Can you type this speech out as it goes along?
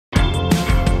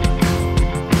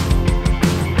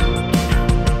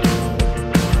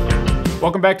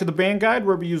Welcome back to the Band Guide,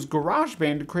 where we use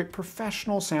GarageBand to create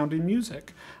professional sounding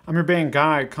music. I'm your band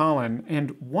guy, Colin,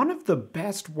 and one of the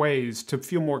best ways to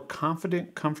feel more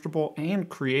confident, comfortable, and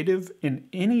creative in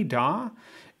any DAW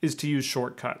is to use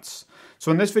shortcuts. So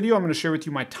in this video, I'm going to share with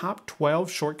you my top 12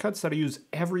 shortcuts that I use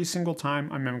every single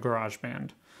time I'm in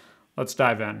GarageBand. Let's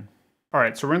dive in. All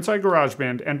right, so we're inside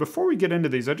GarageBand, and before we get into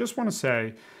these, I just want to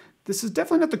say, this is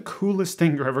definitely not the coolest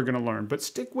thing you're ever going to learn, but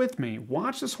stick with me,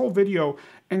 watch this whole video,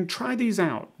 and try these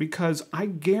out, because I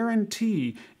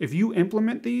guarantee if you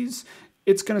implement these,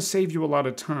 it's going to save you a lot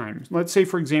of time. Let's say,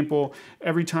 for example,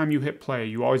 every time you hit play,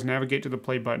 you always navigate to the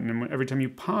play button, and every time you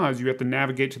pause, you have to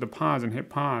navigate to the pause and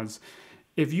hit pause.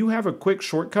 If you have a quick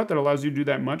shortcut that allows you to do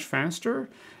that much faster,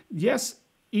 yes,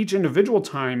 each individual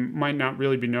time might not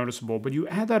really be noticeable, but you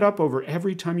add that up over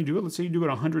every time you do it. Let's say you do it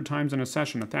 100 times in a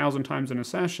session, 1,000 times in a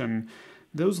session.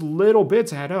 Those little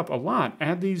bits add up a lot.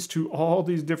 Add these to all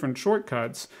these different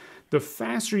shortcuts. The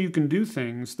faster you can do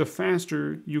things, the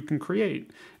faster you can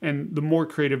create, and the more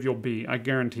creative you'll be, I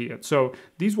guarantee it. So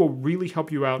these will really help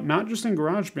you out, not just in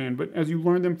GarageBand, but as you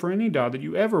learn them for any DAW that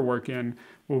you ever work in,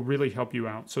 will really help you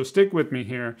out. So stick with me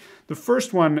here. The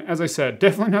first one, as I said,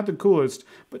 definitely not the coolest,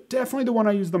 but definitely the one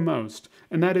I use the most,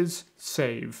 and that is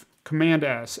save. Command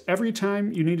S. Every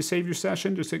time you need to save your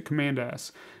session, just hit Command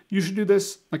S. You should do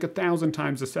this like 1,000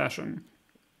 times a session.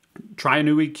 Try a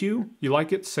new EQ, you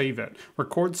like it, save it.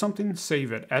 Record something,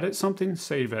 save it. Edit something,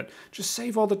 save it. Just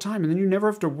save all the time, and then you never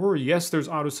have to worry. Yes, there's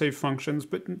autosave functions,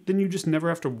 but then you just never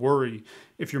have to worry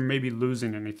if you're maybe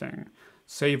losing anything.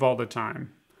 Save all the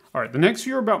time. All right, the next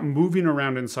few are about moving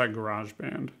around inside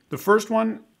GarageBand. The first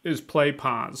one is play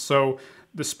pause. So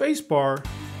the space bar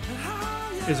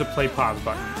is a play pause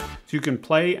button. So you can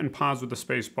play and pause with the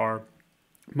space bar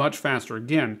much faster.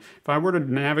 Again, if I were to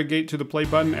navigate to the play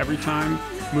button every time,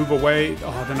 move away,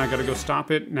 then I gotta go stop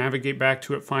it, navigate back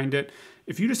to it, find it.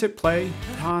 If you just hit play,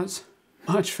 pause,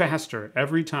 much faster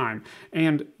every time.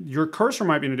 And your cursor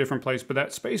might be in a different place, but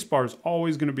that space bar is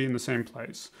always gonna be in the same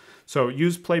place. So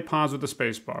use play pause with the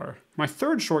space bar. My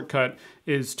third shortcut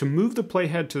is to move the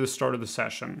playhead to the start of the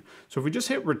session. So if we just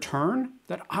hit return,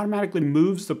 that automatically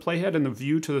moves the playhead and the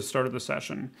view to the start of the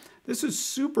session. This is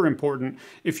super important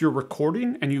if you're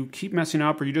recording and you keep messing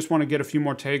up, or you just want to get a few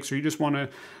more takes, or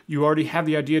you already have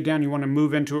the idea down, you want to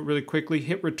move into it really quickly,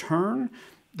 hit return.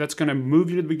 That's going to move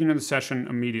you to the beginning of the session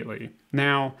immediately.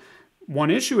 Now,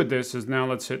 one issue with this is now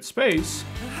let's hit space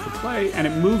to play, and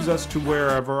it moves us to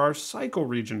wherever our cycle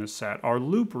region is set, our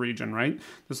loop region, right?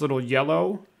 This little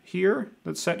yellow here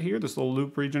that's set here, this little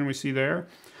loop region we see there,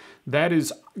 that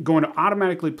is going to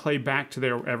automatically play back to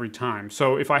there every time.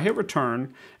 So if I hit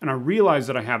return and I realize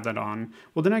that I have that on,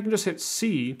 well then I can just hit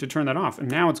C to turn that off, and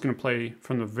now it's going to play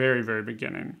from the very, very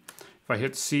beginning. If I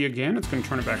hit C again, it's going to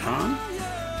turn it back on,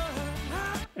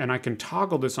 and I can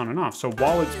toggle this on and off. So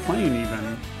while it's playing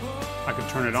even, I could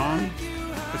turn it on.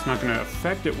 It's not going to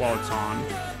affect it while it's on,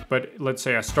 but let's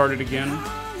say I start it again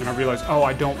and I realize, oh,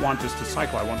 I don't want this to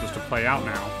cycle. I want this to play out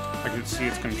now. I can see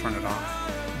it's going to turn it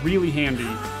off. Really handy.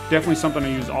 Definitely something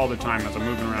I use all the time as I'm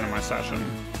moving around in my session.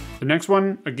 The next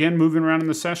one, again, moving around in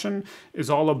the session, is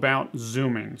all about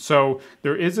zooming. So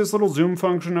there is this little zoom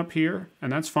function up here,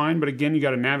 and that's fine, but again, you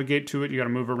got to navigate to it, you got to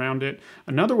move around it.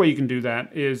 Another way you can do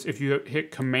that is if you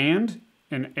hit Command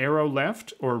and arrow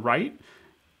left or right,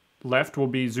 left will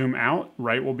be zoom out,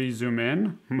 right will be zoom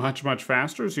in, much, much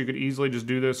faster, so you could easily just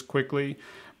do this quickly.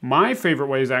 My favorite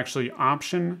way is actually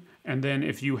Option, and then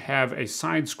if you have a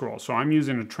side scroll. So I'm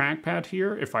using a trackpad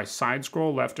here. If I side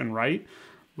scroll left and right,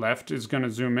 left is going to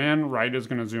zoom in, right is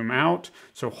going to zoom out.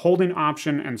 So holding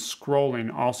Option and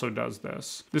scrolling also does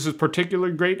this. This is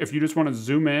particularly great if you just want to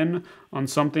zoom in on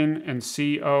something and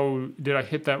see, oh, did I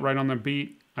hit that right on the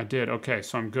beat? I did. Okay,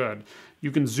 so I'm good. You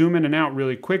can zoom in and out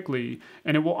really quickly,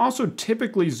 and it will also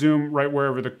typically zoom right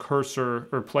wherever the cursor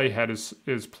or playhead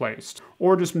is placed.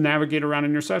 Or just navigate around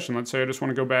in your session. Let's say I just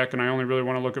want to go back and I only really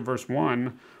want to look at verse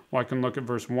 1. Well, I can look at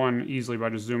verse 1 easily by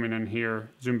just zooming in here,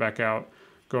 zoom back out,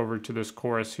 go over to this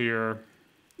chorus here.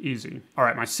 Easy. All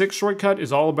right, my sixth shortcut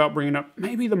is all about bringing up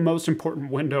maybe the most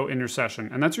important window in your session,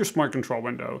 and that's your Smart Control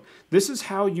window. This is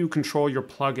how you control your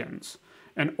plugins.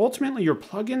 And ultimately, your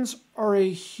plugins are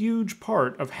a huge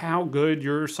part of how good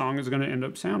your song is going to end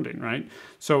up sounding, right?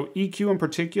 So EQ in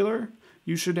particular,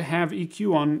 you should have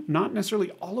EQ on not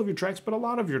necessarily all of your tracks, but a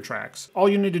lot of your tracks. All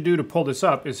you need to do to pull this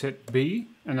up is hit B,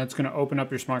 and that's going to open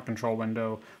up your Smart Control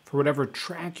window for whatever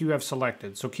track you have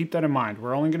selected. So keep that in mind.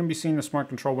 We're only going to be seeing the Smart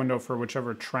Control window for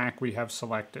whichever track we have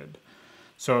selected.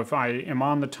 So if I am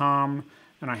on the tom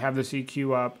and I have this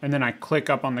EQ up, and then I click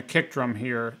up on the kick drum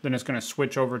here, then it's going to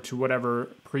switch over to whatever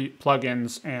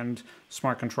plugins and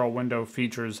smart control window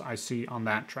features I see on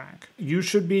that track. You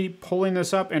should be pulling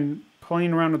this up and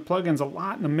playing around with plugins a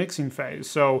lot in the mixing phase.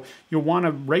 So you'll want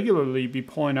to regularly be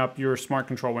pulling up your smart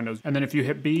control windows. And then if you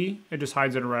hit B, it just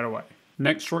hides it right away.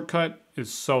 Next shortcut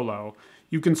is solo.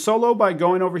 You can solo by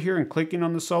going over here and clicking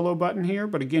on the solo button here,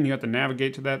 but again, you have to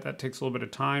navigate to that. That takes a little bit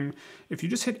of time. If you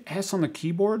just hit S on the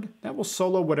keyboard, that will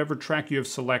solo whatever track you have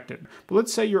selected. But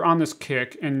let's say you're on this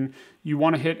kick and you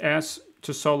want to hit S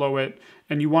to solo it,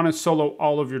 and you want to solo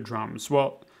all of your drums.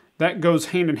 Well, that goes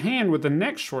hand in hand with the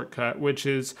next shortcut, which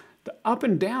is the up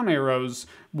and down arrows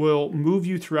will move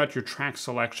you throughout your track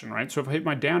selection, right? So if I hit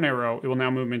my down arrow, it will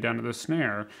now move me down to the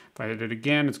snare. If I hit it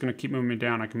again, it's going to keep moving me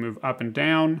down. I can move up and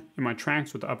down in my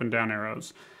tracks with the up and down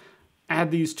arrows. Add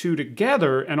these two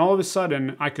together, and all of a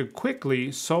sudden, I could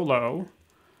quickly solo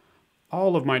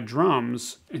all of my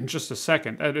drums in just a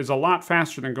second. That is a lot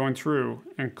faster than going through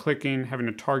and clicking, having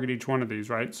to target each one of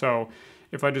these, right? So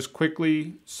if I just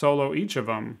quickly solo each of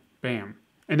them, bam.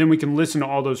 And then we can listen to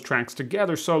all those tracks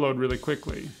together soloed really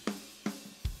quickly.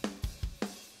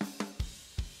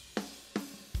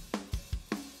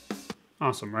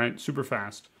 Awesome, right? Super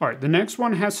fast. All right, the next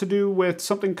one has to do with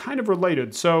something kind of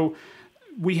related. So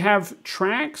we have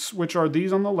tracks, which are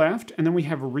these on the left, and then we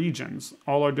have regions,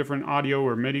 all our different audio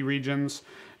or MIDI regions.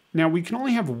 Now we can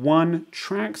only have one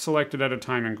track selected at a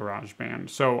time in GarageBand.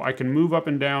 So I can move up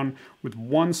and down with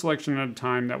one selection at a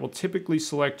time that will typically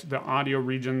select the audio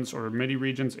regions or MIDI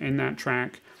regions in that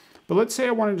track. But let's say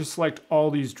I wanted to select all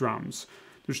these drums.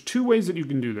 There's two ways that you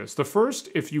can do this. The first,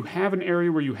 if you have an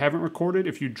area where you haven't recorded,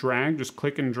 if you drag, just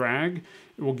click and drag,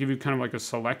 it will give you kind of like a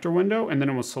selector window, and then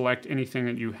it will select anything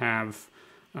that you have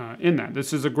in that.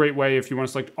 This is a great way if you want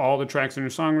to select all the tracks in your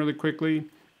song really quickly,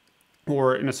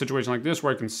 or in a situation like this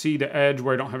where I can see the edge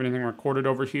where I don't have anything recorded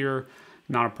over here,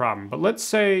 not a problem. But let's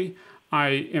say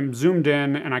I am zoomed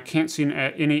in and I can't see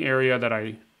any area that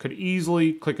I could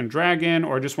easily click and drag in,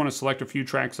 or I just want to select a few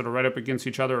tracks that are right up against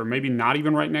each other, or maybe not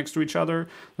even right next to each other.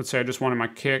 Let's say I just wanted my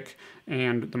kick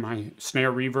and my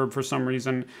snare reverb for some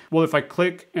reason. Well, if I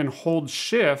click and hold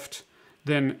Shift,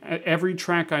 then every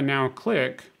track I now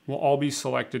click will all be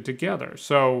selected together.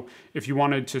 So if you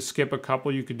wanted to skip a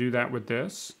couple, you could do that with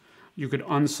this. You could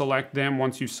unselect them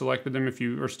once you've selected them. If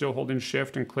you are still holding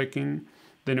Shift and clicking,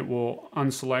 then it will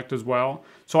unselect as well.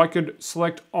 So I could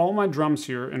select all my drums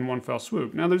here in one fell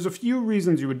swoop. Now there's a few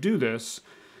reasons you would do this,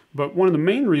 but one of the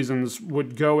main reasons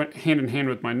would go hand in hand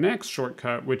with my next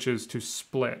shortcut, which is to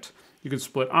split. You could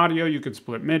split audio, you could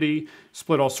split MIDI,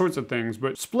 split all sorts of things,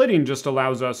 but splitting just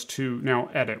allows us to now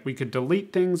edit. We could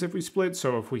delete things if we split,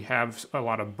 so if we have a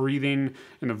lot of breathing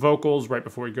in the vocals right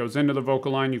before he goes into the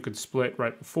vocal line, you could split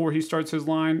right before he starts his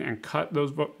line and cut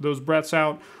those breaths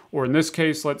out. Or in this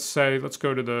case, let's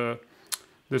go to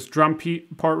this drum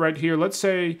part right here. Let's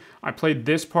say I played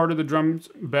this part of the drums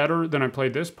better than I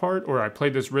played this part, or I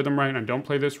played this rhythm right and I don't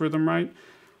play this rhythm right.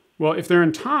 Well, if they're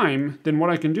in time, then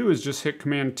what I can do is just hit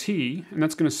Command T, and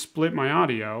that's going to split my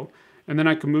audio. And then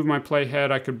I can move my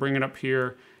playhead, I could bring it up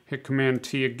here, hit Command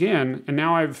T again, and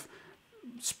now I've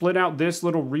split out this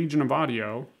little region of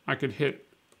audio. I could hit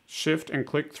Shift and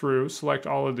click through, select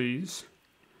all of these.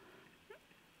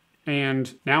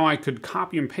 And now I could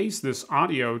copy and paste this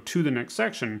audio to the next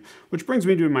section, which brings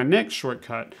me to my next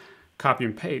shortcut, copy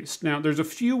and paste. Now, there's a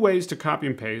few ways to copy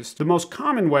and paste. The most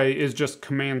common way is just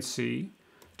Command C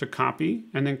to copy,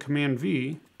 and then Command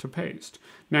V to paste.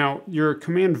 Now, your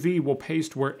Command V will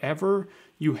paste wherever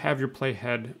you have your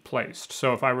playhead placed.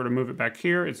 So if I were to move it back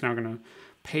here, it's now going to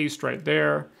paste right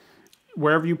there.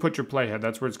 Wherever you put your playhead,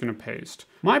 that's where it's going to paste.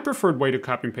 My preferred way to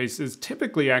copy and paste is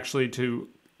typically actually to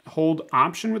hold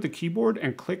Option with the keyboard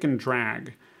and click and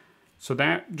drag. So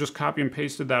that just copy and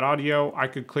pasted that audio. I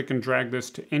could click and drag this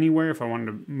to anywhere if I wanted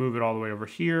to move it all the way over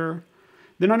here.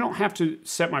 Then I don't have to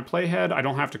set my playhead. I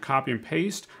don't have to copy and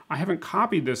paste. I haven't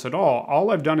copied this at all. All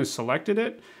I've done is selected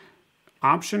it,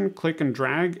 Option, click and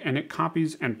drag, and it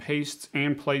copies and pastes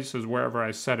and places wherever I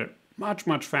set it. Much,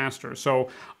 much faster. So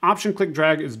Option, click,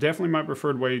 drag is definitely my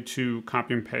preferred way to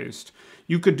copy and paste.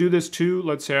 You could do this too.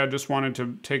 Let's say I just wanted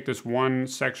to take this one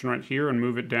section right here and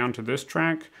move it down to this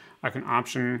track. I can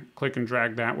Option, click and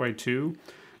drag that way too.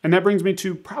 And that brings me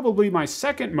to probably my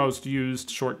second most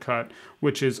used shortcut,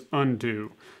 which is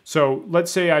undo. So let's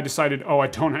say I decided, oh, I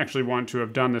don't actually want to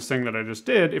have done this thing that I just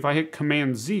did. If I hit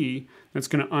Command Z, that's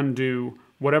going to undo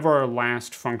whatever our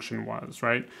last function was,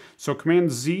 right? So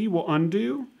Command Z will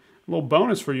undo. A little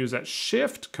bonus for you is that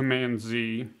Shift Command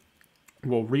Z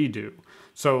will redo.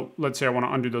 So let's say I want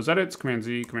to undo those edits, Command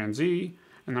Z,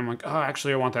 and I'm like, oh,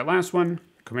 actually I want that last one.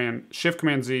 Shift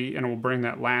Command Z, and it will bring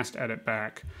that last edit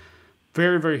back.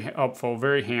 Very, very helpful,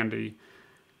 very handy.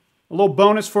 A little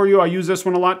bonus for you, I use this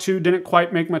one a lot too. Didn't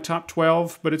quite make my top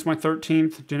 12, but it's my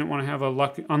 13th. Didn't want to have a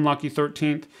unlucky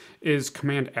 13th, is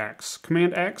Command X.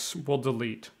 Command X will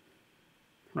delete,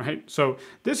 right? So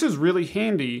this is really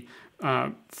handy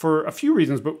for a few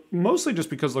reasons, but mostly just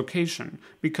because location.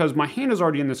 Because my hand is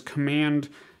already in this Command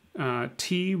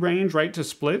T range, right, to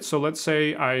split. So let's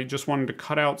say I just wanted to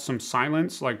cut out some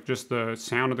silence, like just the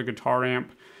sound of the guitar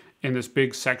amp in this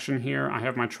big section here. I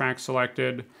have my track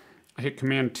selected. I hit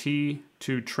Command T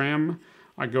to trim.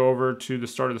 I go over to the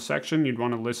start of the section. You'd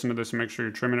want to listen to this and make sure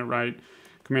you're trimming it right.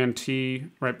 Command T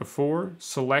right before.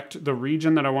 Select the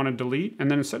region that I want to delete.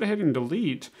 And then instead of hitting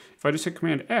delete, if I just hit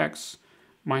Command X,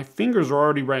 my fingers are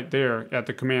already right there at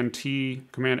the Command T,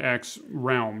 Command X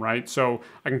realm, right? So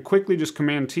I can quickly just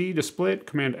Command T to split,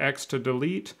 Command X to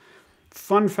delete.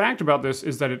 Fun fact about this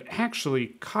is that it actually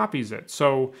copies it.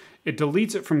 So it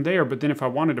deletes it from there, but then if I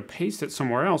wanted to paste it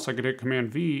somewhere else, I could hit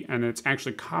Command V and it's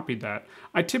actually copied that.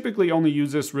 I typically only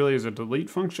use this really as a delete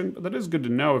function, but that is good to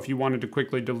know if you wanted to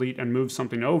quickly delete and move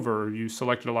something over. You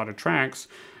selected a lot of tracks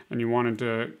and you wanted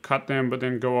to cut them, but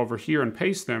then go over here and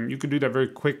paste them. You could do that very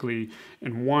quickly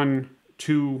in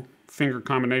 1-2 finger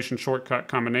combination, shortcut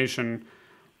combination,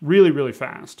 really, really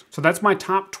fast. So that's my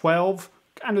top 12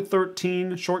 kind of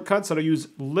 13 shortcuts that I use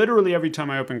literally every time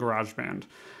I open GarageBand.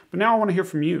 But now I want to hear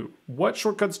from you. What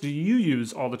shortcuts do you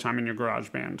use all the time in your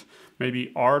GarageBand?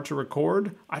 Maybe R to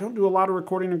record. I don't do a lot of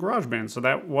recording in GarageBand, so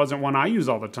that wasn't one I use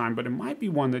all the time, but it might be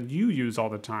one that you use all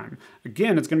the time.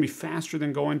 Again, it's going to be faster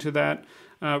than going to that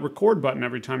record button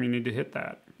every time you need to hit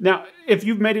that. Now, if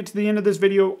you've made it to the end of this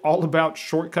video all about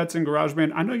shortcuts in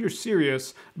GarageBand, I know you're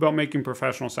serious about making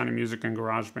professional sounding music in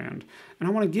GarageBand, and I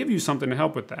want to give you something to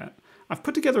help with that. I've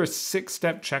put together a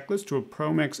 6-step checklist to a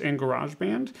pro mix in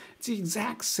GarageBand. It's the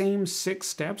exact same 6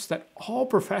 steps that all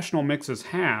professional mixes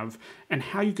have and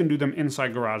how you can do them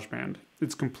inside GarageBand.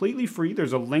 It's completely free.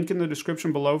 There's a link in the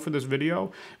description below for this video.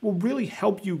 It will really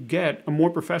help you get a more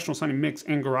professional sounding mix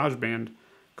in GarageBand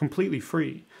completely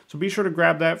free. So be sure to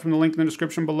grab that from the link in the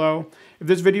description below. If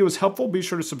this video was helpful, be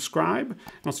sure to subscribe, and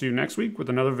I'll see you next week with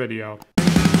another video.